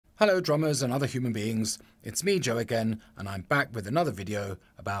Hello drummers and other human beings, it's me Joe again, and I'm back with another video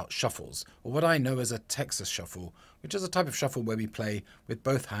about shuffles, or what I know as a Texas shuffle, which is a type of shuffle where we play with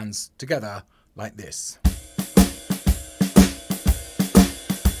both hands together like this.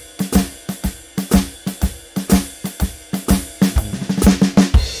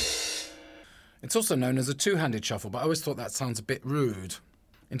 It's also known as a two-handed shuffle, but I always thought that sounds a bit rude.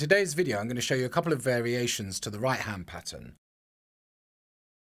 In today's video I'm going to show you a couple of variations to the right hand pattern.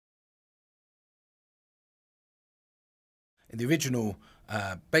 In the original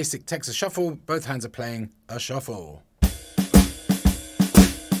basic Texas shuffle, both hands are playing a shuffle.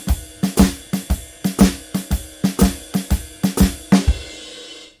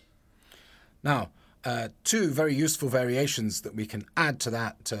 Now, two very useful variations that we can add to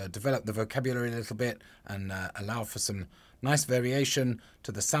that to develop the vocabulary a little bit and allow for some nice variation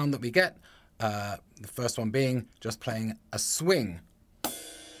to the sound that we get. The first one being just playing a swing.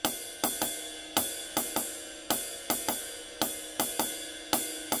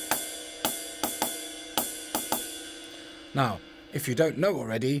 Now, if you don't know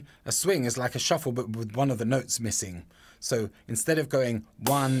already, a swing is like a shuffle but with one of the notes missing. So instead of going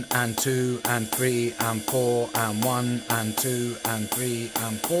 1 and 2 and 3 and 4 and 1 and 2 and 3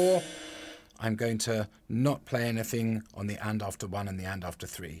 and 4, I'm going to not play anything on the and after 1 and the and after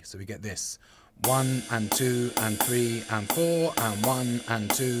 3. So we get this 1 and 2 and 3 and 4 and 1 and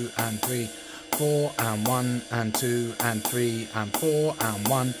 2 and 3, 4 and 1 and 2 and 3 and 4 and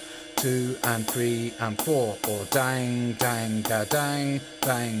 1, 2 and 3 and 4, or dang, dang, ga dang,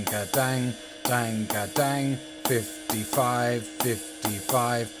 dang, ga dang, dang, ga dang, 55,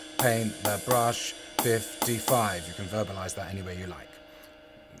 55, paint the brush, 55. You can verbalize that any way you like.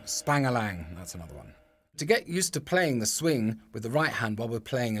 Spang-a-lang, that's another one. To get used to playing the swing with the right hand while we're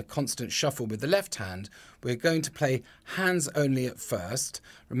playing a constant shuffle with the left hand, we're going to play hands only at first.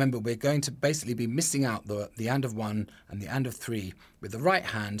 Remember, we're going to basically be missing out the and of 1 and the and of 3 with the right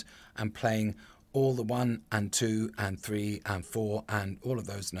hand and playing all the 1 and 2 and 3 and 4 and all of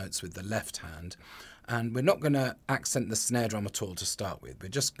those notes with the left hand. And we're not going to accent the snare drum at all to start with. We're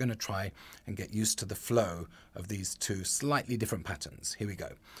just going to try and get used to the flow of these two slightly different patterns. Here we go.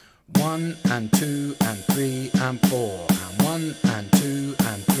 1 and 2 and 3 and 4 and 1 and 2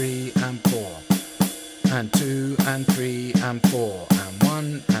 and 3 and 4 and 2 and 3 and 4 and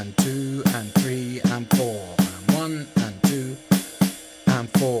 1 and 2 and 3 and 4 and 1 and 2 and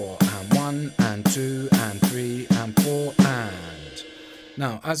 4 and 1 and 2 and 3 and 4 and...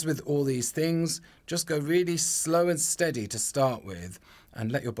 Now, as with all these things, just go really slow and steady to start with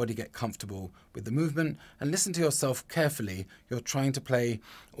and let your body get comfortable with the movement and listen to yourself carefully. You're trying to play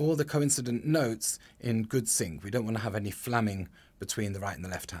all the coincident notes in good sync. We don't want to have any flamming between the right and the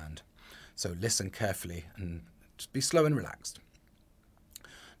left hand. So listen carefully and just be slow and relaxed.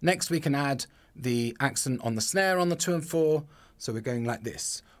 Next, we can add the accent on the snare on the 2 and 4. So we're going like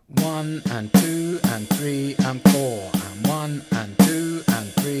this. 1 and 2 and 3 and 4 and 1 and 2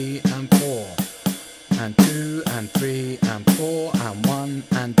 and 3 and 4 and 2 and 3 and 4 and 1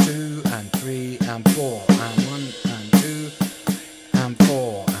 and 2 and 3 and 4 and 1 and 2 and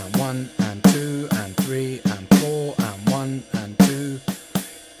 4 and 1 and 2 and 3 and 4 and 1 and 2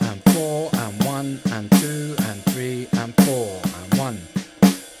 and 4 and 1 and 2 and 3 and 4 and 1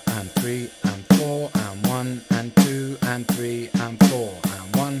 and 3 and 4 and 1 and 2 and 3 and 4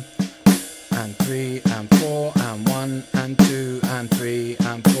 and 1 and 3 and 4 and 1 and 2 and 3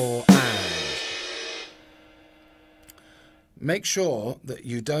 and 4 and... Make sure that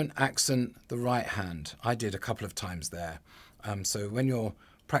you don't accent the right hand. I did a couple of times there. So when you're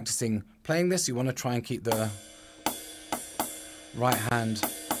practicing playing this, you want to try and keep the right hand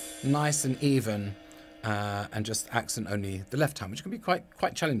nice and even and just accent only the left hand, which can be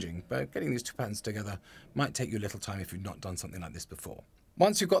quite challenging. But getting these two patterns together might take you a little time if you've not done something like this before.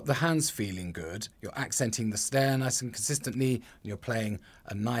 Once you've got the hands feeling good, you're accenting the snare nice and consistently, and you're playing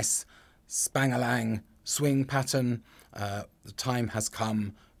a nice spang-a-lang swing pattern, the time has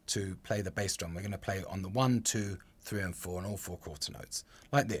come to play the bass drum. We're going to play on the 1, 2, 3 and 4 and all 4 quarter notes,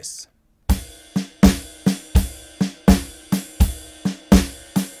 like this.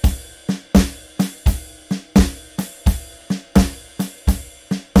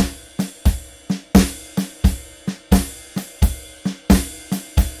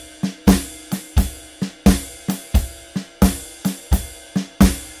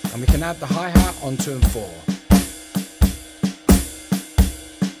 And we can add the hi-hat on 2 and 4.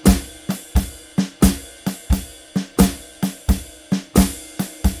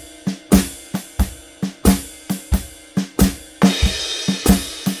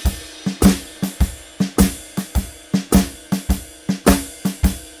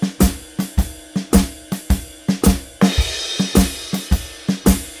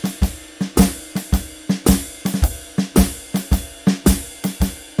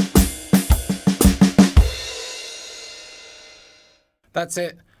 That's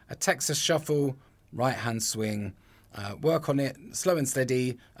it. A Texas shuffle, right hand swing. Work on it slow and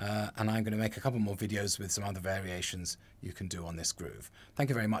steady, and I'm going to make a couple more videos with some other variations you can do on this groove. Thank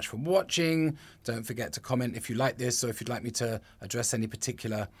you very much for watching. Don't forget to comment if you like this, or if you'd like me to address any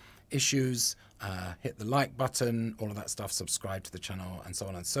particular issues. Hit the like button, all of that stuff, subscribe to the channel, and so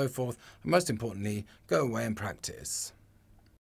on and so forth. And most importantly, go away and practice.